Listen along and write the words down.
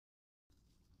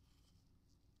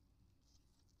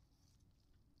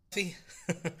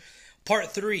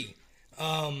Part 3.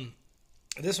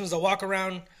 This one's a walk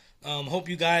around. Hope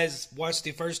you guys watched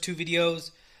the first two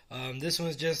videos. This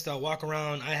one's just a walk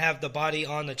around. I have the body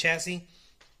on the chassis,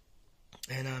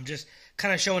 and I'm just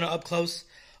kind of showing an up close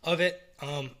of it.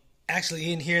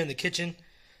 Actually, in here in the kitchen,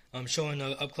 I'm showing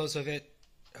an up close of it.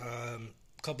 A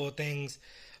couple of things.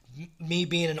 Me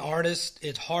being an artist,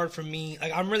 it's hard for me.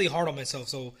 Like, I'm really hard on myself,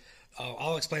 so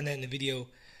I'll explain that in the video.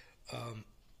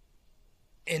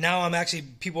 And now I'm actually,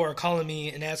 people are calling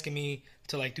me and asking me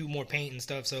to like do more paint and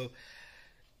stuff, so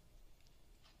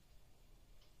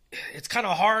it's kind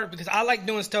of hard because I like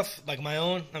doing stuff like my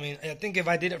own. I mean, I think if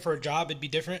I did it for a job, it'd be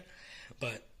different,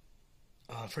 but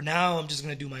for now, I'm just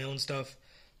gonna do my own stuff,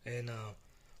 and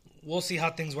we'll see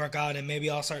how things work out, and maybe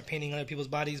I'll start painting other people's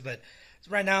bodies, but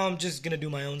right now, I'm just gonna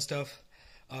do my own stuff.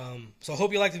 So I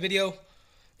hope you liked the video,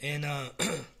 and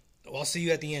I'll see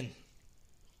you at the end.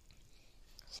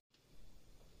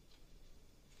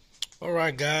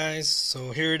 Alright guys, so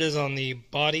here it is on the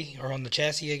body, or on the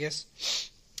chassis I guess.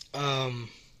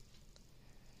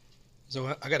 So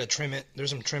I gotta trim it.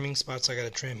 There's some trimming spots I gotta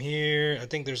trim here. I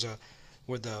think there's a,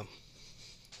 where the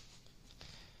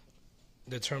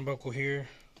turnbuckle here,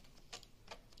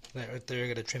 that right there, I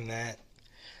gotta trim that.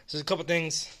 So there's a couple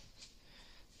things.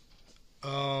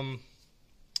 Like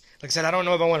I said, I don't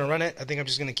know if I want to run it. I think I'm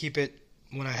just gonna keep it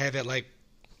when I have it like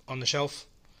on the shelf.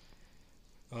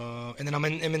 And then I'm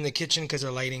in the kitchen because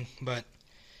of lighting. But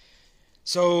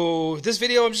so this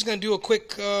video, I'm just gonna do a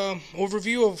quick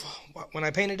overview of when I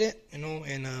painted it, you know,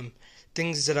 and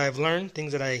things that I've learned,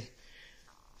 things that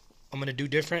I'm gonna do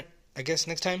different, I guess,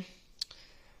 next time.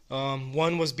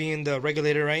 One was being the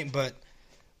regulator, right? But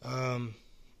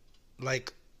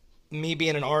like me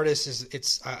being an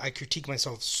artist I critique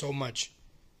myself so much.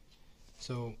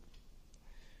 So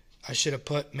I should have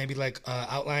put maybe like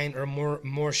outline or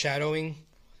more shadowing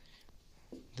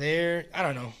there. I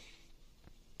don't know.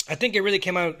 I think it really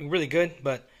came out really good,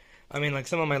 but I mean, like,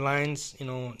 some of my lines, you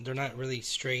know, they're not really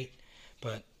straight,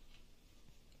 but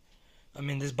I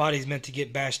mean, this body's meant to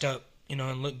get bashed up, you know,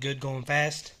 and look good going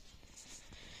fast.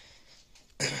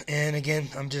 And again,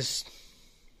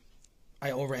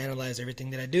 I overanalyze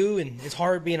everything that I do, and it's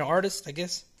hard being an artist, I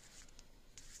guess,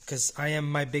 because I am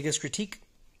my biggest critique.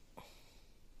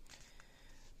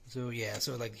 So yeah,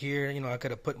 so like here, you know, I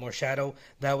could have put more shadow.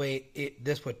 That way,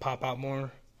 this would pop out more.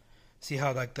 See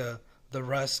how like the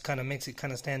rust kind of makes it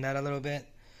kind of stand out a little bit.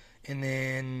 And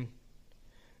then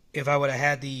if I would have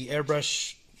had the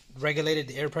airbrush regulated,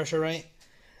 the air pressure right,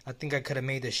 I think I could have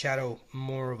made the shadow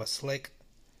more of a slick.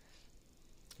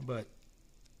 But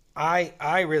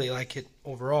I really like it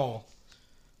overall.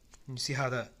 You see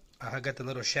how I got the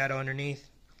little shadow underneath.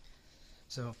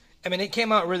 So I mean, it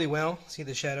came out really well. See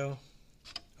the shadow.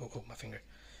 Oh, my finger.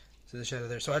 See the shadow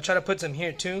there. So I try to put some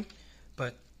here too,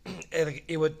 but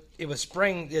it was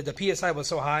spraying. The PSI was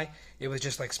so high, it was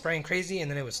just like spraying crazy,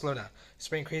 and then it would slow down,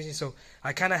 spraying crazy. So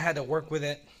I kind of had to work with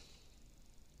it.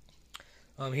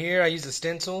 Here I used a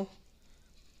stencil,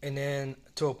 and then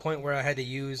to a point where I had to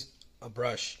use a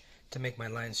brush to make my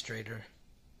line straighter.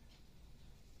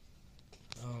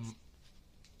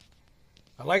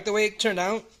 I like the way it turned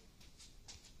out.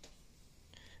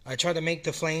 I try to make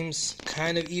the flames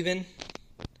kind of even,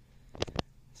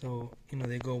 so you know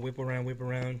they go whip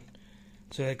around,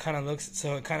 so it kind of looks,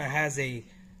 so it kind of has a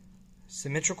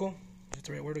symmetrical. Is that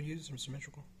the right word to use? Or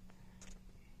symmetrical.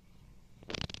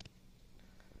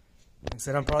 Like I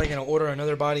said, I'm probably gonna order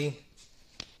another body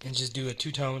and just do a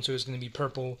two-tone, so it's gonna be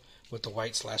purple with the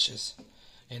white slashes,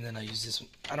 and then I use this.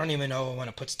 I don't even know if I want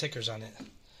to put stickers on it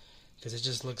because it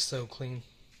just looks so clean.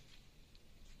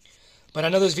 But I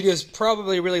know this video is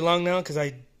probably really long now because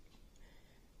I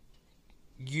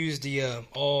used the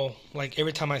like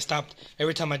every time I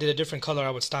did a different color, I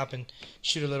would stop and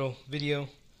shoot a little video.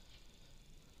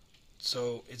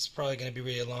 So it's probably going to be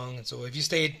really long. And so if you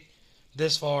stayed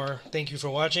this far, thank you for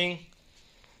watching.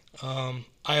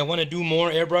 I want to do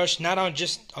more airbrush, not on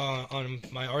just on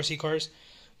my RC cars,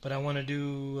 but I want to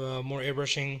do more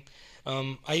airbrushing.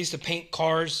 I used to paint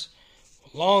cars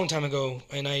long time ago,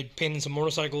 and I painted some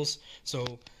motorcycles,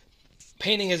 so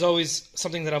painting is always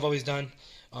something that I've always done.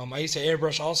 I used to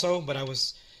airbrush also, but I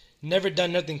was never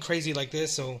done nothing crazy like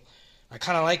this, so I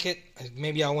kind of like it.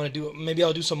 Maybe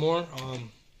I'll do some more.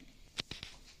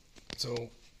 So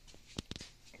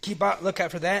look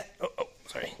out for that. Oh,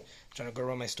 sorry, I'm trying to go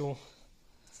around my stool.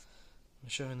 I'm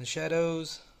showing the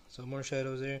shadows, so more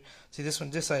shadows there. See, this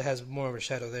side has more of a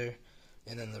shadow there,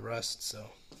 and then the rust. So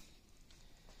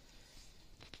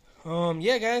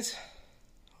yeah, guys,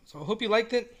 so I hope you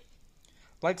liked it.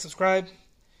 Like, subscribe.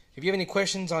 If you have any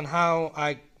questions on how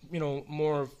I,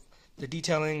 more the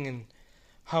detailing and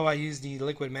how I use the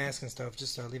liquid mask and stuff,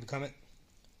 just leave a comment.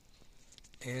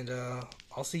 And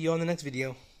I'll see you on the next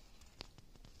video.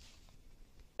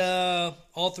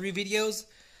 All 3 videos.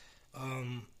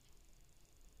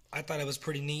 I thought it was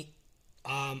pretty neat.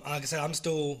 Like I said, I'm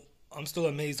still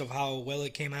amazed of how well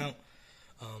it came out.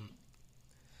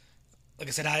 Like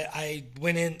I said, I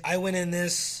went in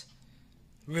this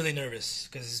really nervous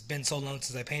because it's been so long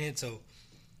since I painted. So,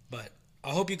 but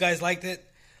I hope you guys liked it.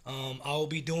 I'll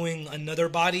be doing another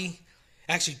body,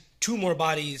 actually 2 more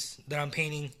bodies that I'm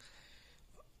painting.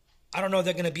 I don't know if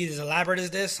they're gonna be as elaborate as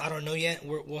this. I don't know yet.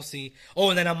 We'll see. Oh,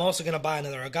 and then I'm also gonna buy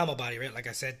another Agama body, right? Like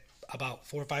I said about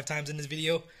 4 or 5 times in this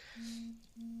video.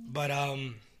 But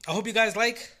I hope you guys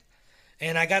like.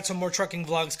 And I got some more trucking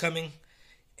vlogs coming,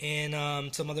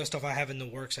 and some other stuff I have in the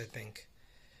works, I think.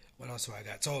 What else do I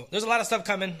got? So there's a lot of stuff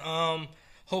coming.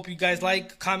 Hope you guys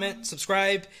like, comment,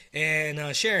 subscribe,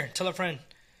 and share. Tell a friend.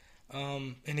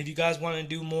 And if you guys want to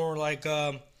do more like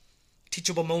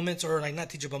teachable moments, or like not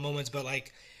teachable moments, but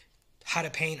like how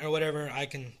to paint or whatever, I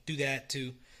can do that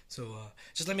too. So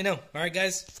just let me know. All right,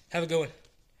 guys, have a good one.